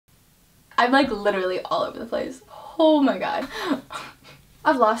I'm like literally all over the place. Oh my god.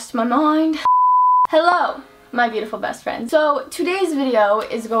 I've lost my mind. Hello, my beautiful best friend. So today's video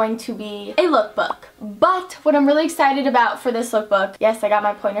is going to be a lookbook. But what I'm really excited about for this lookbook, yes, I got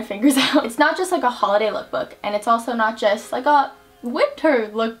my pointer fingers out. It's not just like a holiday lookbook, and it's also not just like a winter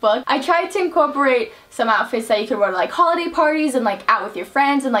lookbook. I tried to incorporate some outfits that you could wear to like holiday parties and like out with your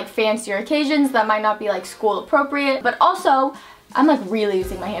friends and like fancier occasions that might not be like school appropriate, but also I'm like really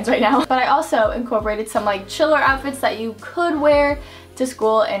using my hands right now. But I also incorporated some like chiller outfits that you could wear to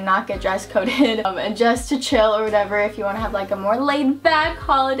school and not get dress coded and just to chill or whatever if you want to have like a more laid back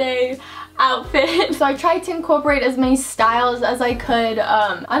holiday outfit. So I tried to incorporate as many styles as I could.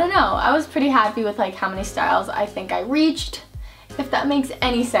 I don't know, I was pretty happy with like how many styles I think I reached, if that makes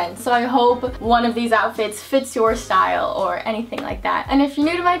any sense. So I hope one of these outfits fits your style or anything like that. And if you're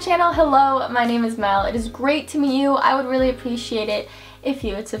new to my channel, hello, my name is Mel. It is great to meet you. I would really appreciate it if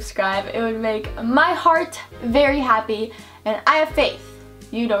you would subscribe. It would make my heart very happy, and I have faith.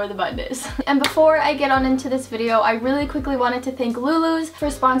 You know where the button is. And before I get on into this video, I really quickly wanted to thank Lulu's for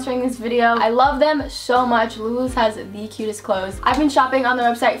sponsoring this video. I love them so much. Lulu's has the cutest clothes. I've been shopping on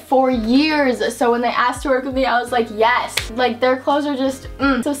their website for years, so when they asked to work with me, I was like, yes. Like, their clothes are just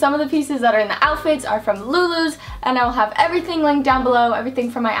So some of the pieces that are in the outfits are from Lulu's, and I'll have everything linked down below,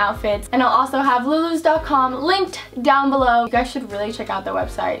 everything for my outfits. And I'll also have lulus.com linked down below. You guys should really check out their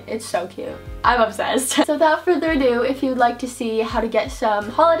website. It's so cute. I'm obsessed. So without further ado, if you'd like to see how to get some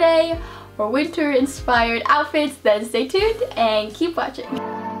holiday or winter inspired outfits, then stay tuned and keep watching.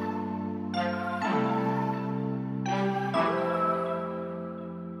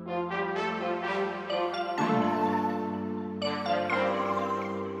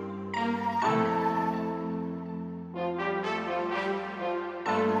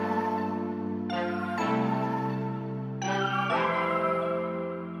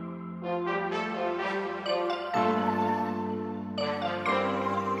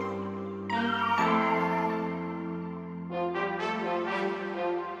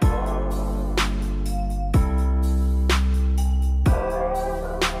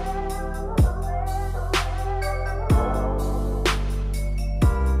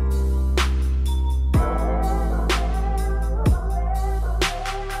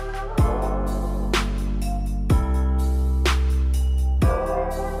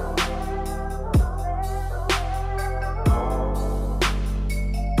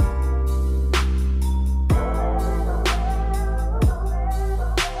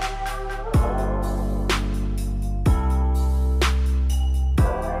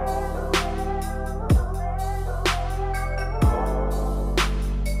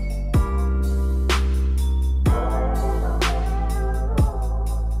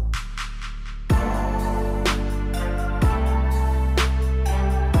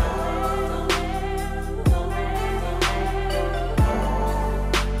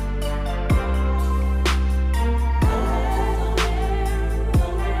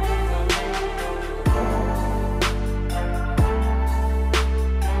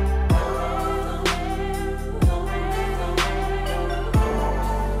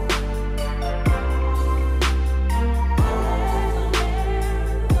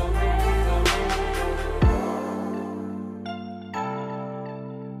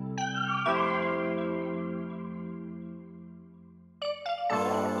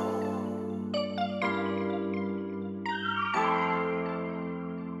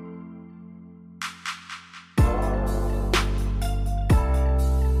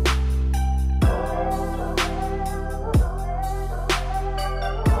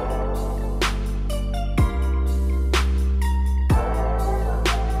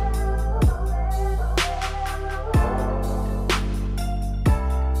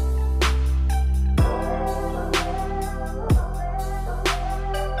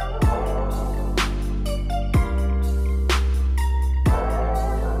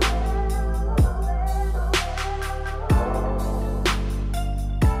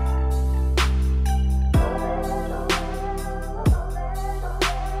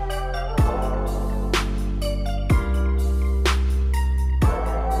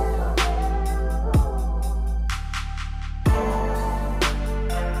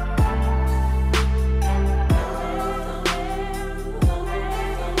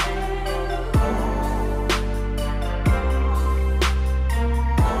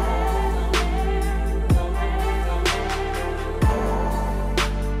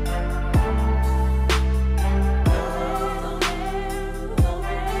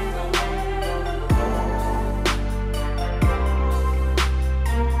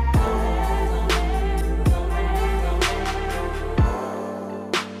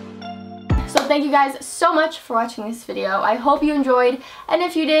 thank you guys so much for watching this video. I hope you enjoyed, and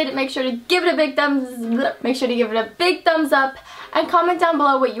if you did, make sure to give it a big thumbs up and comment down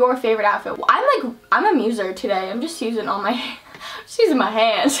below what your favorite outfit was. I'm a muser today. I'm just using all my just using my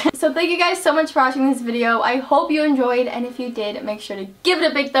hands. So thank you guys so much for watching this video. I hope you enjoyed, and if you did, make sure to give it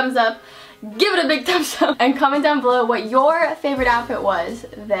a big thumbs up. And comment down below what your favorite outfit was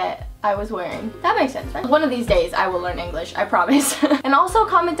that I was wearing. That makes sense, right? One of these days I will learn English, I promise. And also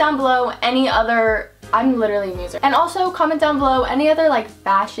comment down below any other, I'm literally a muser. And also comment down below any other like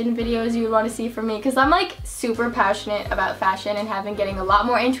fashion videos you would want to see from me, because I'm like super passionate about fashion and have been getting a lot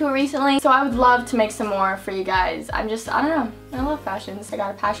more into it recently. So I would love to make some more for you guys. I don't know. I love fashions. I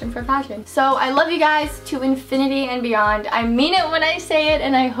got a passion for fashion. So I love you guys to infinity and beyond. I mean it when I say it,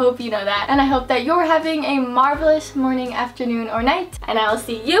 and I hope you know that. And I hope that you're having a marvelous morning, afternoon, or night. And I will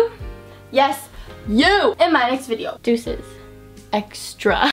see you, yes, you, in my next video. Deuces. Extra.